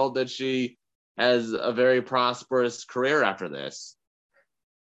 I hope that she has a very prosperous career after this.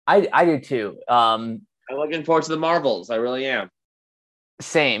 I do too. I'm looking forward to the Marvels. I really am.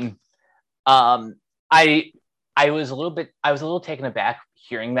 Same. I was a little taken aback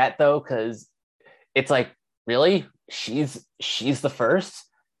hearing that though, because it's like, really, she's the first.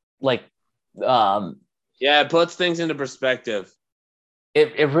 Like, it puts things into perspective.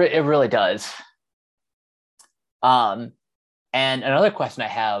 It really does. And another question I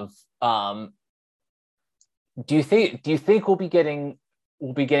have, do you think we'll be getting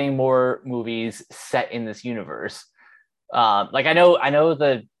more movies set in this universe? Like, I know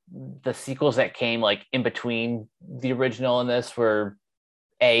the sequels that came like in between the original and this were,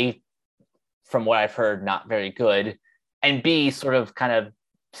 A, from what I've heard, not very good, and B, sort of kind of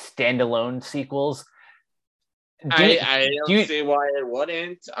standalone sequels. I don't see why it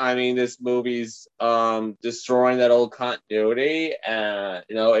wouldn't. I mean, this movie's destroying that old continuity, and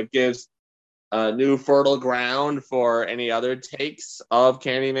it gives new fertile ground for any other takes of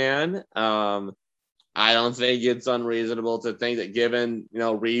Candyman. I don't think it's unreasonable to think that, given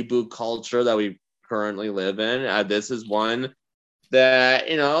reboot culture that we currently live in, this is one that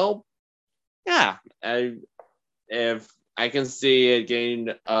if I can see it getting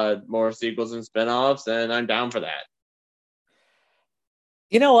more sequels and spinoffs, and I'm down for that.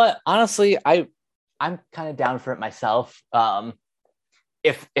 You know what? Honestly, I'm kind of down for it myself.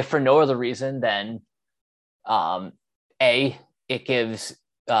 If for no other reason than, A, it gives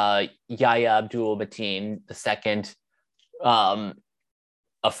Yahya Abdul-Mateen II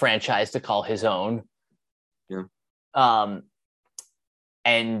a franchise to call his own. Yeah.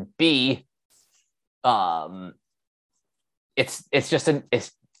 And B, it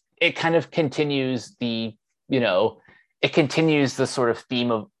kind of continues the sort of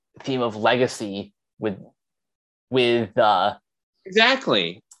theme of legacy with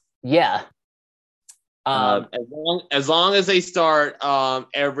exactly. Yeah. As long as they start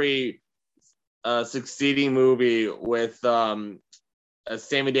every succeeding movie with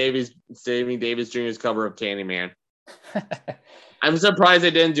Sammy Davis Jr.'s cover of Candyman. I'm surprised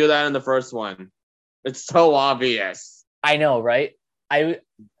they didn't do that in the first one. It's so obvious. I know, right? I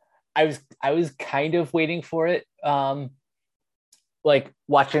was kind of waiting for it, like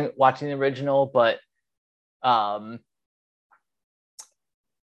watching the original, but I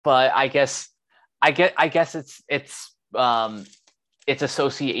guess its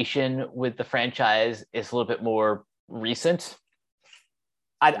association with the franchise is a little bit more recent.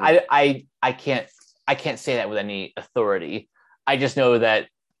 I can't say that with any authority. I just know that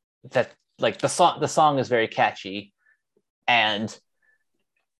like the song is very catchy, and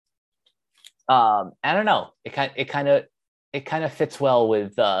I don't know, it kind of fits well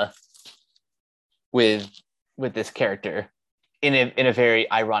with with this character in a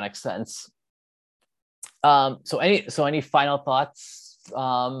very ironic sense. So any final thoughts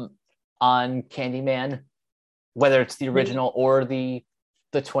on Candyman, whether it's the original or the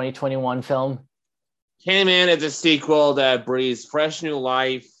 2021 film? Candyman is a sequel that breathes fresh new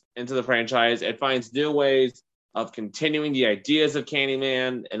life into the franchise. It finds new ways of continuing the ideas of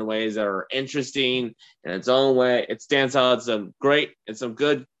Candyman in ways that are interesting in its own way. It stands out some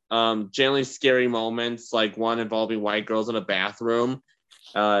good, generally scary moments, like one involving white girls in a bathroom.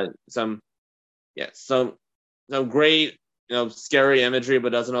 Some great, scary imagery,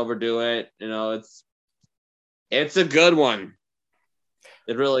 but doesn't overdo it. It's a good one.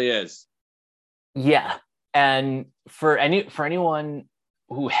 It really is. Yeah, and for anyone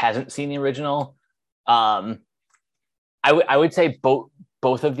who hasn't seen the original, I would say both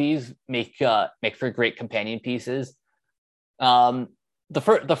of these make for great companion pieces. The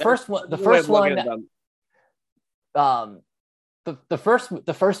first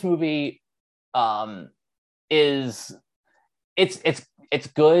movie is it's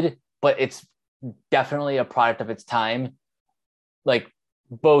good, but it's definitely a product of its time. Like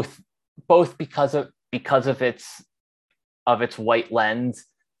both because of its white lens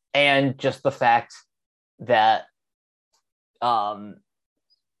and just the fact that the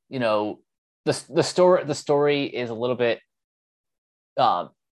story is a little bit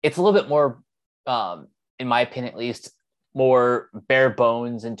it's a little bit more in my opinion at least more bare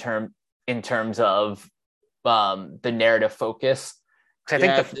bones in terms of the narrative focus, because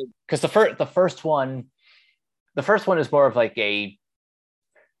I think the first one is more of like a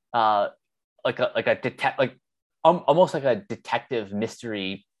almost like a detective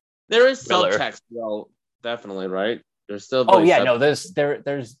mystery. There is thriller. Subtext though, definitely, right? There's still there's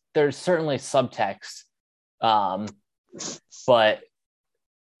certainly subtext, but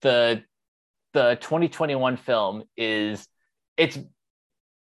the 2021 film is it's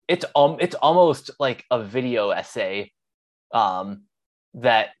almost like a video essay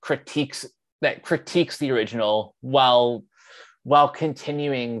that critiques the original while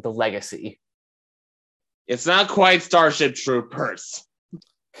continuing the legacy. It's not quite Starship Troopers.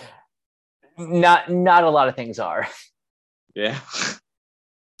 Not a lot of things are. Yeah.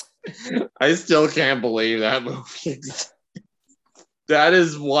 I still can't believe that movie exists. That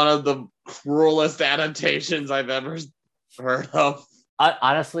is one of the cruelest adaptations I've ever heard of.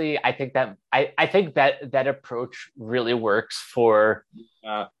 Honestly, I think that approach really works for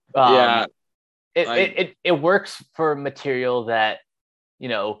it works for material that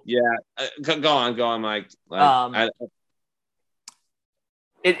go on, Mike.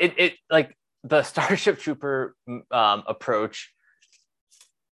 It like the Starship Trooper approach.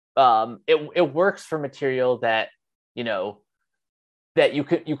 It works for material that that you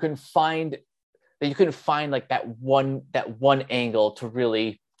can find like that one angle to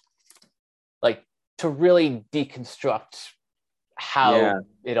really deconstruct how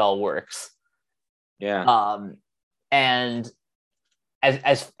it all works. Yeah. And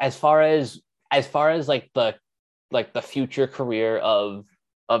as far as like the future career of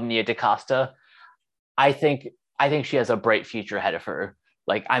Nia DaCosta, I think she has a bright future ahead of her.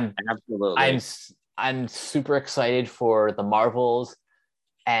 Like I'm super excited for the Marvels,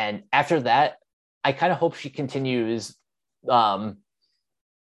 and after that, I kind of hope she continues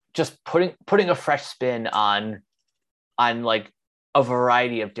just putting a fresh spin on like a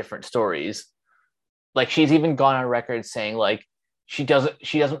variety of different stories. Like she's even gone on record saying like she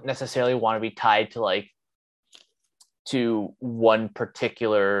doesn't necessarily want to be tied to one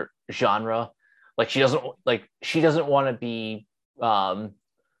particular genre. Like she doesn't want to be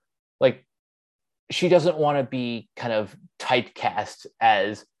she doesn't want to be kind of typecast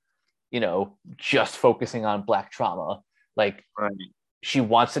as just focusing on Black trauma. Like she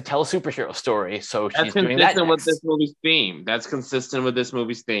wants to tell a superhero story, so she's doing that. With this movie's theme. That's consistent with this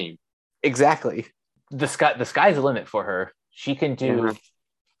movie's theme. Exactly. The sky's the limit for her. She can do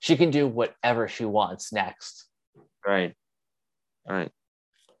whatever she wants next. Right. All right.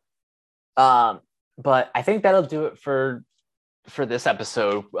 But I think that'll do it for this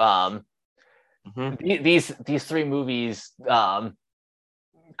episode. These three movies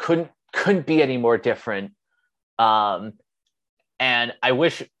couldn't be any more different. And I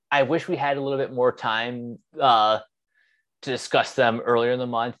wish we had a little bit more time to discuss them earlier in the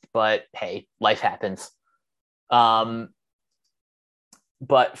month, but hey, life happens. But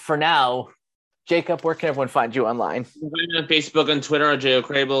for now, Jacob, where can everyone find you online? On Facebook and Twitter, J.O.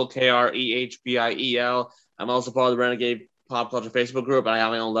 Krehbiel, Krehbiel. I'm also part of the Renegade Pop Culture Facebook group, and I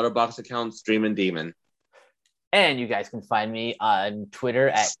have my own Letterboxd account, Streamin' Demon. And you guys can find me on Twitter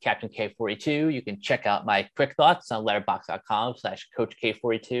at Captain K42. You can check out my quick thoughts on letterboxd.com/Coach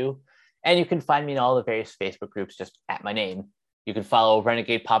K42. And you can find me in all the various Facebook groups just at my name. You can follow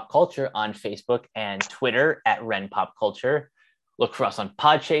Renegade Pop Culture on Facebook and Twitter at Ren Pop Culture. Look for us on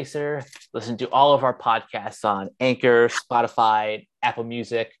Podchaser. Listen to all of our podcasts on Anchor, Spotify, Apple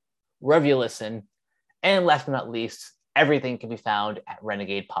Music, wherever you listen. And last but not least, everything can be found at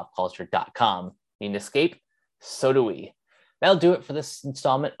renegadepopculture.com. Need an escape? So do we. That'll do it for this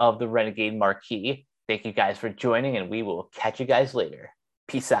installment of the Renegade Marquee. Thank you guys for joining, and we will catch you guys later.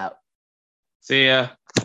 Peace out. See ya.